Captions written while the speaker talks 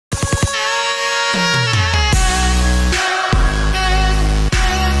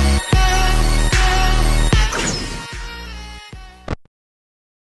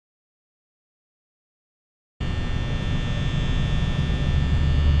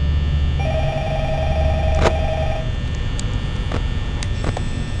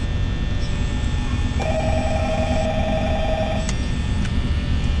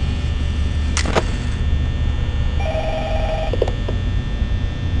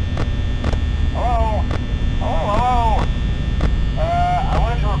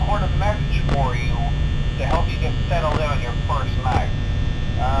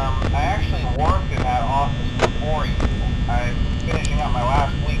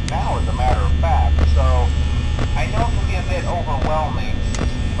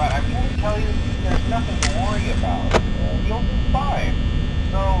you there's nothing to worry about. You'll be fine.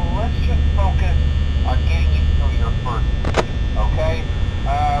 So let's just focus on getting you through your first week, okay?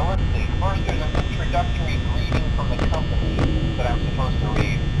 Let's see. First, there's an introductory greeting from the company that I'm supposed to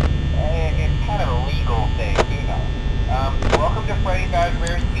read. It's kind of a legal thing, you know. Welcome to Freddy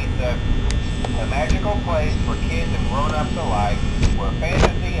Fazbear's Pizza, a magical place for kids and grown-ups alike, where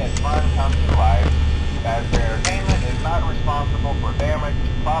fantasy and fun come to life. Fazbear Entertainment is not responsible for damage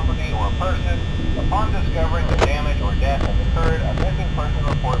to property or person. Upon discovering that damage or death has occurred, a missing person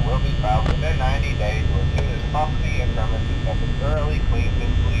report will be filed within 90 days as soon as property and premises have been thoroughly cleaned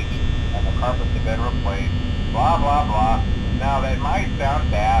and bleached and the carpets have been replaced. Blah, blah, blah. Now, that might sound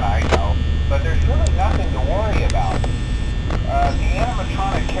bad, I know, but there's really nothing to worry about. The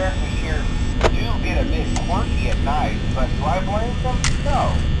animatronic characters here do get a bit quirky at night, but do I blame them?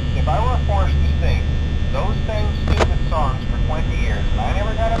 No. If I were forced to sing those same stupid songs for 20 years and I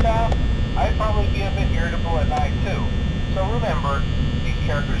never got a bath, I'd probably be a bit irritable at night too. So remember, these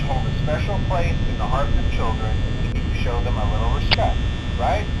characters hold a special place in the hearts of children and we need to show them a little respect,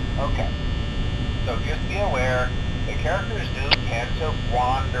 right? Okay. So just be aware, the characters do tend to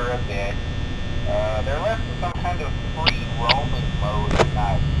wander a bit. They're left in some kind of free roaming mode at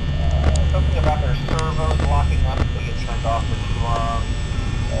night. Something about their servos locking up if they get turned off for too long.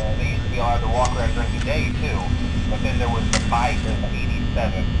 They used to be allowed to walk around during the day too, but then there was the bite of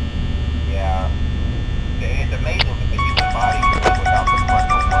 87. Yeah, it's amazing that the human body can live without the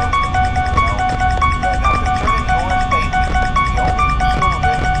frontal lobe, you know. Now concerning your safety, the only real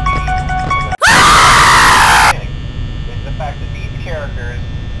risk is the fact that these characters,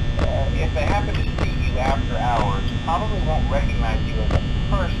 if they happen to see you after hours, probably won't recognize you as a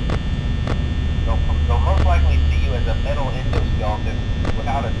person. They'll most likely see you as a metal endoskeleton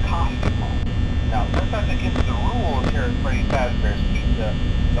without a costume on. Now, since that's against the rules here at Freddy Fazbear's Pizza,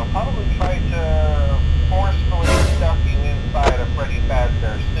 they'll probably try to forcefully stuff you inside a Freddy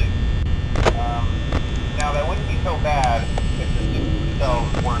Fazbear suit. Now, that wouldn't be so bad if the suits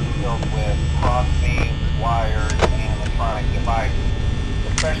themselves weren't filled with cross beams, wires, and animatronic devices,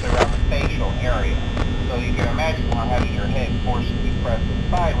 especially around the facial area. So you can imagine how having your head forcibly pressed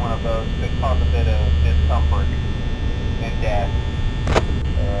inside one of those could cause a bit of discomfort and death.